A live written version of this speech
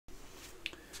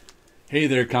Hey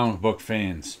there, comic book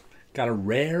fans. Got a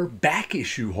rare back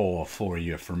issue haul for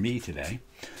you for me today.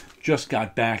 Just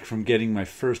got back from getting my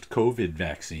first COVID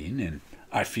vaccine, and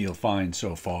I feel fine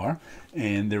so far.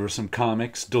 And there were some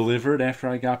comics delivered after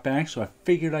I got back, so I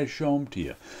figured I'd show them to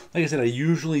you. Like I said, I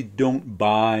usually don't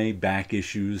buy back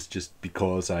issues just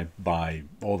because I buy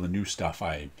all the new stuff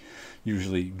I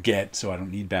usually get, so I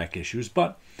don't need back issues.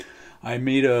 But I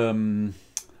made an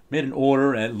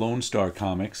order at Lone Star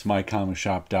Comics,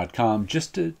 mycomicshop.com,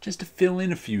 just to fill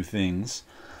in a few things.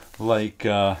 Like,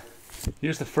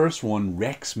 here's the first one,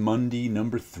 Rex Mundi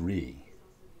 #3.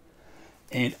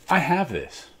 And I have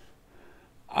this.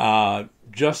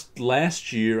 Just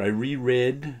last year, I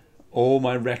reread all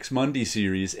my Rex Mundi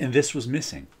series, and this was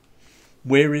missing.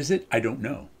 Where is it? I don't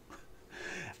know.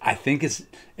 I think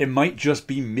it might just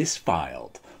be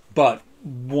misfiled. But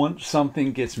once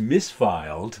something gets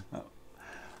misfiled,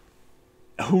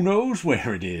 who knows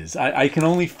where it is? I can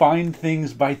only find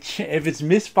things by chance. If it's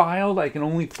misfiled, I can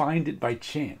only find it by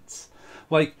chance.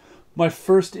 Like, my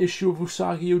first issue of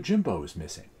Usagi Yojimbo is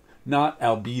missing. Not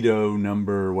Albedo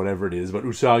number whatever it is, but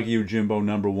Usagi Yojimbo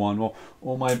 #1. Well,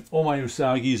 all my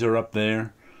Usagis are up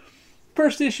there.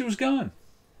 First issue is gone.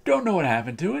 Don't know what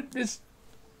happened to it. It's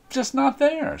just not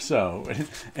there. So,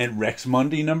 and Rex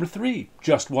Mundi #3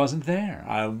 just wasn't there.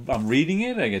 I'm reading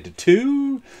it. I get to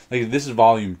 2. Like, this is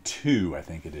volume 2, I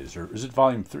think it is, or is it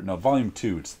volume 3? No, volume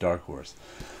 2. It's Dark Horse.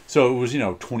 So it was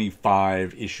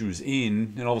 25 issues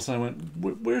in, and all of a sudden I went,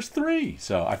 "Where's 3?"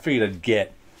 So I figured I'd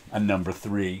get a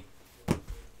 #3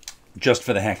 just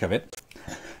for the heck of it.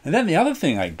 And then the other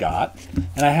thing I got,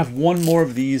 and I have one more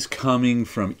of these coming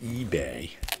from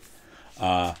eBay,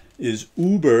 is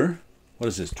Uber. What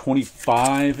is this?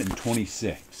 25 and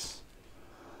 26.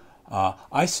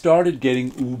 I started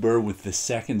getting Uber with the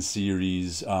second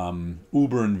series,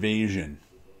 Uber Invasion.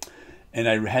 And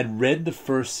I had read the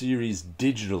first series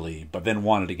digitally, but then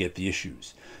wanted to get the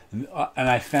issues. And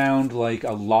I found like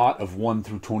a lot of 1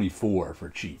 through 24 for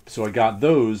cheap. So I got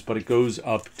those, but it goes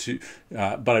up to,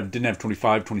 but I didn't have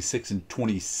 25, 26, and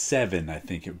 27, I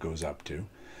think it goes up to.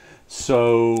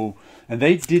 So, and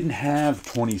they didn't have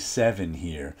 27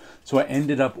 here. So I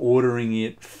ended up ordering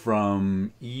it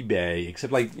from eBay,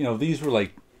 except like, these were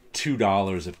like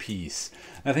 $2 a piece.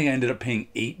 I think I ended up paying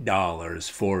 $8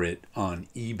 for it on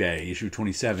eBay, issue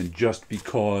 27, just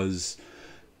because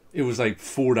it was like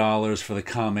 $4 for the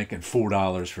comic and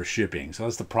 $4 for shipping. So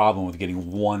that's the problem with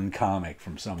getting one comic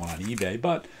from someone on eBay.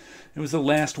 But it was the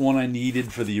last one I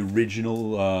needed for the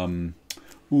original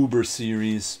Uber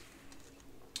series.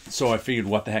 So I figured,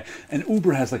 what the heck. And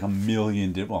Uber has like a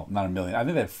million, well, not a million. I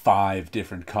think they have 5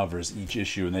 different covers each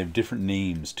issue, and they have different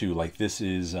names too. Like this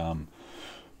is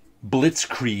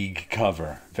Blitzkrieg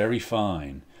cover, very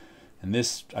fine. And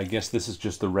this, I guess this is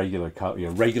just the regular cover.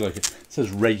 Yeah, it says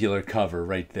regular cover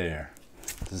right there.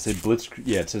 Does it say Blitzkrieg?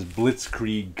 Yeah, it says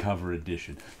Blitzkrieg cover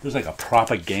edition. There's like a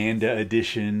propaganda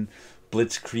edition,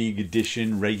 Blitzkrieg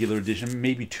edition, regular edition,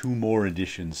 maybe 2 more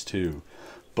editions too.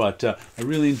 But I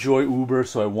really enjoy Uber,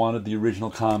 so I wanted the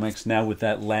original comics. Now with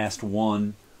that last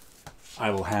one, I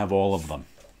will have all of them.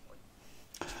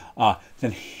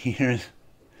 Then here's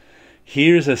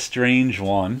a strange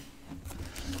one.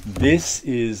 This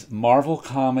is Marvel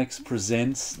Comics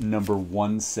Presents number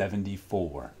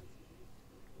 174.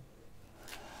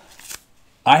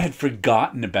 I had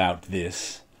forgotten about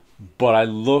this, but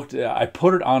I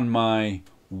put it on my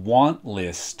want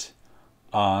list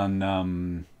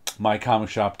on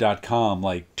mycomicshop.com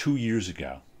like 2 years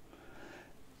ago.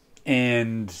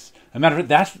 And as a matter of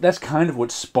fact, that's kind of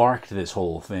what sparked this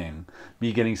whole thing.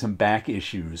 Me getting some back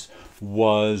issues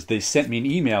was they sent me an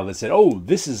email that said, "Oh,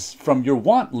 this is from your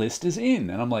want list is in."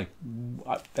 And I'm like,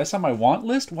 "That's on my want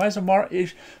list? Why is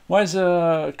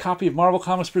a copy of Marvel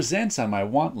Comics Presents on my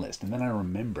want list?" And then I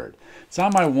remembered. It's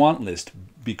on my want list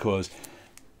because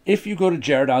if you go to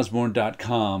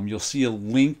jaredosborne.com, you'll see a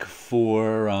link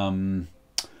for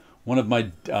one of my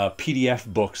PDF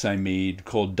books I made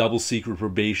called Double Secret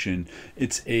Probation.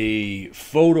 It's a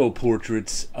photo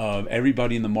portraits of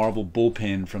everybody in the Marvel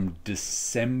bullpen from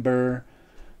December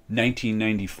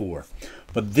 1994.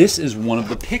 But this is one of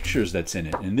the pictures that's in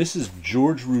it. And this is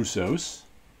George Roussos.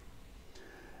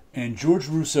 And George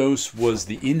Roussos was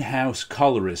the in-house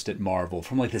colorist at Marvel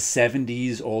from like the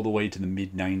 70s all the way to the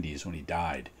mid-90s when he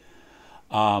died.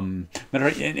 And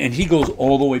he goes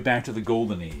all the way back to the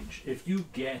Golden Age. If you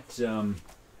get,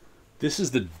 this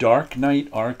is the Dark Knight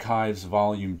Archives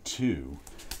Volume 2,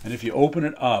 and if you open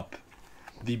it up,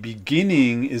 the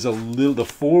beginning is the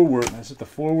foreword. Is it the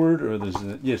foreword, or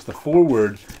yes, the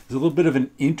foreword is a little bit of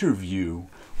an interview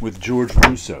with George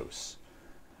Roussos,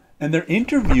 and they're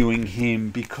interviewing him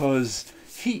because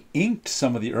he inked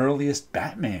some of the earliest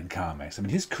Batman comics. I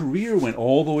mean, his career went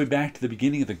all the way back to the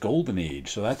beginning of the Golden Age,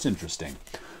 so that's interesting.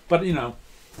 But, you know,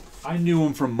 I knew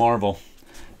him from Marvel.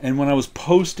 And when I was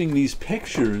posting these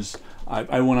pictures,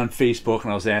 I went on Facebook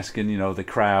and I was asking, you know, the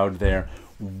crowd there,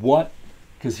 what,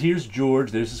 because here's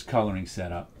George, there's his coloring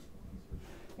setup.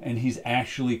 And he's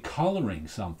actually coloring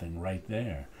something right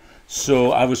there.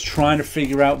 So I was trying to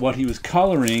figure out what he was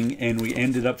coloring, and we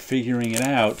ended up figuring it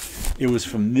out. It was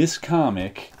from this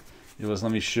comic. It was,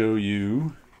 let me show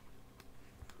you.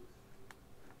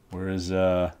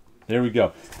 There we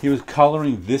go. He was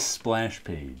coloring this splash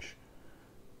page.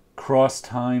 Cross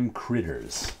Time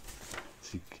Critters.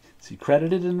 Is he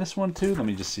credited in this one too? Let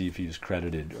me just see if he was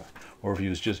credited, or if he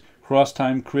was just Cross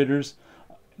Time Critters.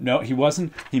 No, he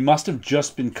wasn't. He must have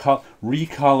just been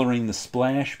recoloring the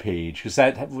splash page, because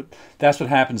that's what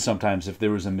happens sometimes if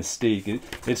there was a mistake.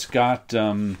 It's got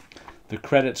the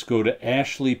credits go to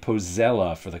Ashley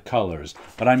Pozzella for the colors,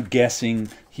 but I'm guessing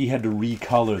he had to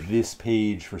recolor this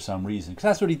page for some reason,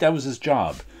 because that was his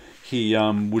job. He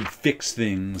would fix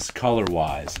things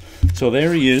color-wise. So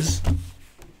there he is.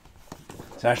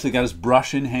 He's actually got his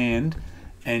brush in hand,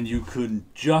 and you could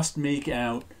just make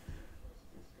out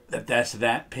that's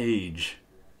that page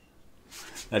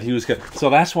that he was. So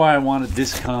that's why I wanted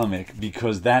this comic,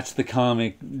 because that's the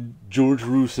comic George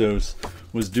Roussos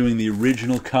was doing the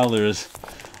original colors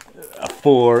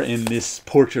for in this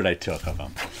portrait I took of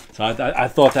him. So I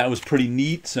thought that was pretty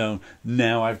neat. So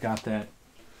now I've got that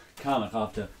comic. I'll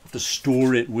have to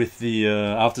store it with the.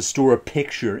 I'll have to store a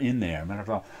picture in there. Matter of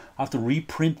fact, I'll have to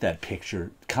reprint that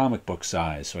picture comic book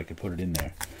size so I can put it in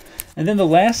there. And then the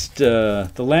last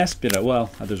bit, well,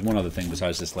 there's one other thing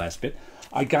besides this last bit.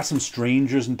 I got some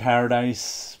Strangers in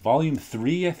Paradise, Volume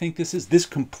 3, I think this is. This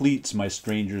completes my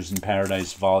Strangers in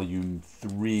Paradise Volume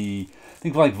 3. I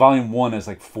think like Volume 1 has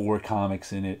like 4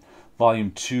 comics in it.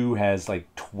 Volume 2 has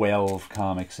like 12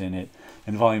 comics in it.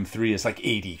 And Volume 3 has like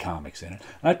 80 comics in it.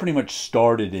 And I pretty much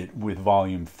started it with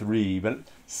Volume 3, but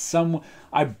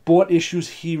I bought issues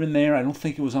here and there. I don't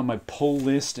think it was on my pull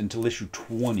list until issue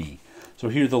 20. So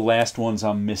here are the last ones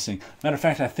I'm missing. Matter of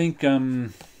fact, I think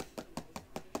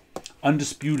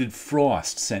Undisputed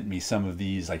Frost sent me some of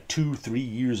these like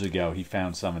 2-3 years ago. He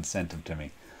found some and sent them to me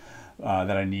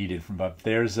that I needed. But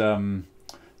there's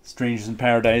Strangers in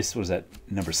Paradise. What was that?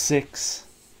 Number 6.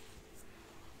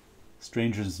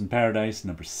 Strangers in Paradise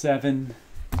number 7.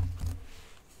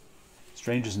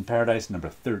 Strangers in Paradise number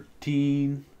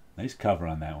 13. Nice cover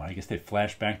on that one. I guess they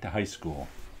flash back to high school.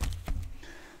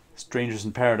 Strangers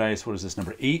in Paradise, what is this,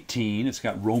 number 18. It's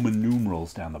got Roman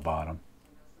numerals down the bottom.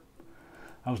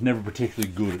 I was never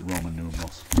particularly good at Roman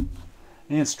numerals.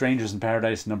 And Strangers in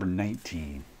Paradise number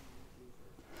 19.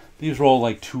 These are all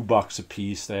like $2 a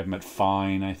piece. They have them at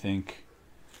Fine, I think.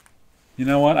 You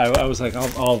know what? I was like,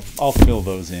 I'll fill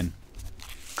those in.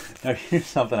 Now here's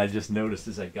something I just noticed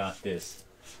as I got this.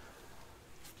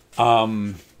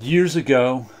 Years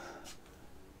ago,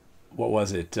 what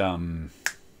was it?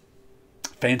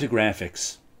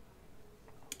 Fantagraphics.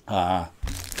 Here,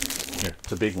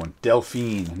 it's a big one.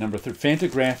 Delphine, number 3.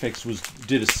 Fantagraphics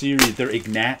did a series, their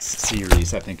Ignatz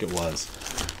series, I think it was,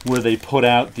 where they put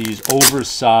out these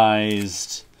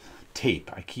oversized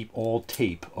tape. I keep all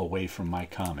tape away from my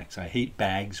comics. I hate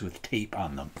bags with tape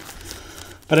on them.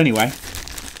 But anyway,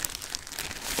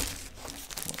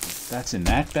 that's in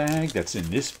that bag. That's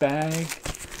in this bag.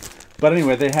 But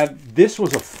anyway, this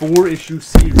was a 4-issue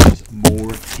series.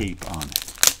 More tape on it.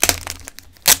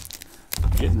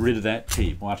 Getting rid of that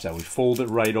tape. Watch that. We fold it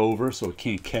right over so it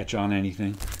can't catch on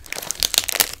anything.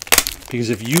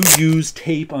 Because if you use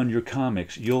tape on your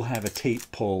comics, you'll have a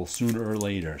tape pull sooner or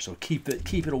later. So keep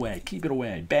it away. Keep it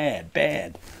away. Bad,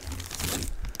 bad.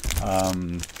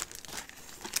 And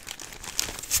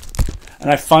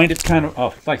I find it kind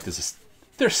of like this.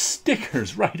 There's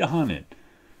stickers right on it.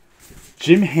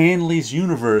 Jim Hanley's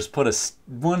Universe put a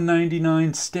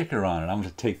 $1.99 sticker on it. I'm going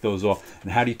to take those off.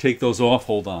 And how do you take those off?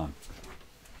 Hold on.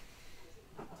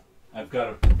 I've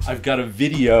got a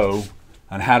video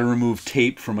on how to remove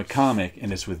tape from a comic,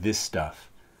 and it's with this stuff.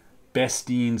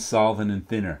 Bestine Solvent and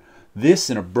Thinner. This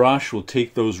and a brush will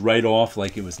take those right off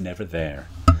like it was never there.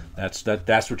 That's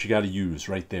what you got to use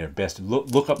right there.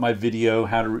 Look up my video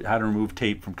how to remove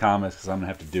tape from comics, because I'm gonna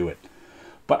have to do it.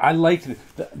 But I liked it.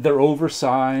 They're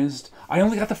oversized. I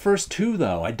only got the first 2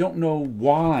 though. I don't know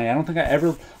why. I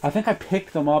think I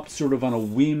picked them up sort of on a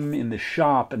whim in the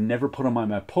shop and never put them on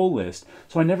my pull list.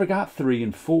 So I never got 3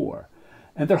 and 4.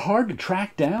 And they're hard to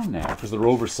track down now because they're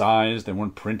oversized. They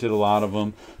weren't printed, a lot of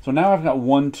them. So now I've got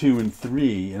 1, 2, and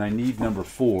 3, and I need number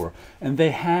 4. And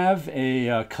they have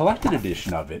a collected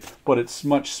edition of it, but it's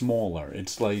much smaller.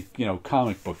 It's like, you know,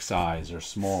 comic book size or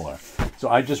smaller. So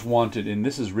I just wanted, and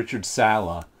this is Richard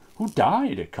Sala, who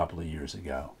died a couple of years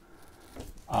ago.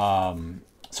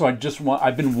 So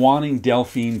I've been wanting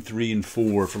Delphine 3 and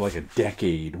 4 for like a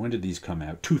decade. When did these come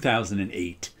out?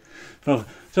 2008. So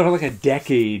for like a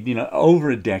decade, you know,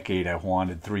 over a decade, I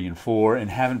wanted 3 and 4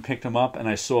 and haven't picked them up. And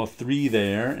I saw 3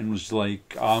 there and was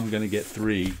like, oh, I'm going to get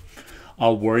 3.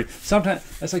 I'll worry.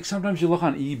 Sometimes you look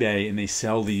on eBay and they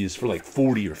sell these for like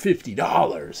 $40 or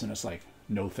 $50. And it's like,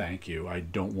 no, thank you. I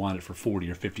don't want it for $40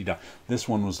 or $50. This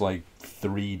one was like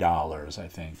 $3, I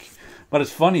think. But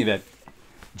it's funny that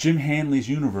Jim Hanley's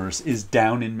universe is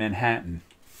down in Manhattan.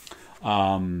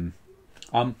 I'm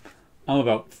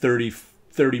about 30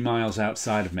 miles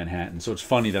outside of Manhattan, so it's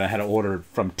funny that I had to order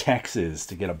from Texas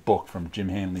to get a book from Jim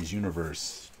Hanley's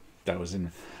universe. That was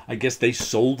in, I guess they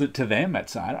sold it to them.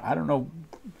 I don't know.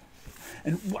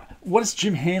 And what is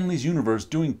Jim Hanley's universe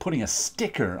doing putting a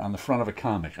sticker on the front of a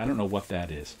comic? I don't know what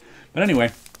that is. But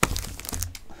anyway,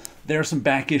 there are some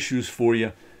back issues for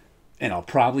you. And I'll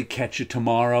probably catch you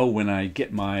tomorrow when I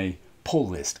get my pull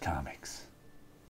list comics.